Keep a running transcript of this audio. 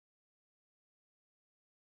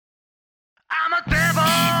I'm a devil.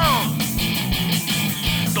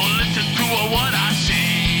 Don't listen to what I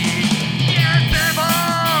say. Yeah,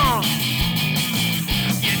 devil.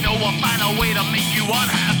 You know I'll find a way to make you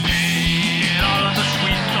unhappy. Get all of the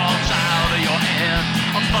sweet thoughts out of your head.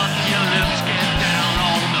 But your lips get down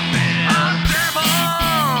on the bed. I'm devil.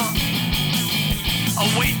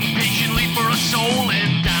 Waiting patiently for a soul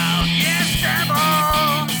in doubt. Yes,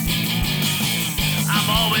 devil. I'm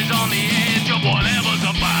always on the edge of whatever's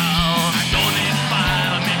about. I don't need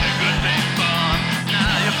fire to make a good thing fun.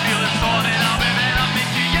 Now you're feeling thorny, now baby, I'll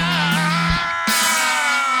make you young.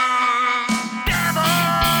 Devil,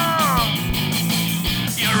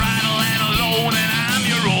 you're idle and alone, and I'm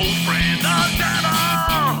your old friend. Oh,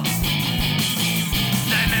 devil,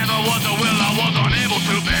 there never was a will I was unable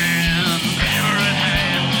to bend. Ever in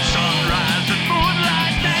hand, sunrise and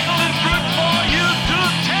moonlight, dangling fruit for you to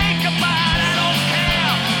take a bite. I don't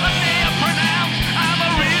care. Let me pronounce I'm a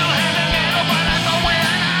real heavy metal, but that's the way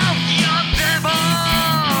I know. You're devil,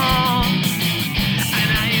 and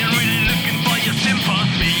I ain't really looking for your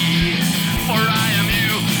sympathy. For I am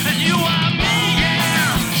you, and you are me,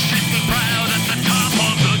 yeah. Sitting proud at the top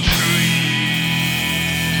of the tree.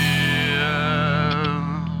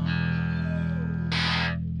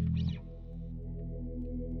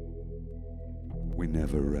 We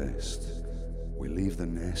never rest. We leave the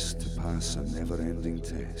nest to pass a never-ending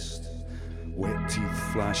test. Wet teeth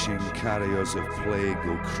flashing carriers of plague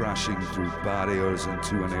go crashing through barriers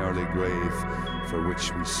into an early grave for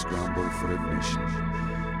which we scramble for admission.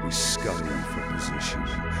 We scurry for position.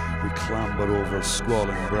 We clamber over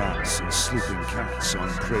squalling brats and sleeping cats on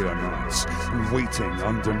prayer mats, and waiting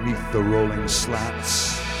underneath the rolling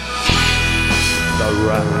slats. The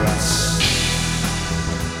rats.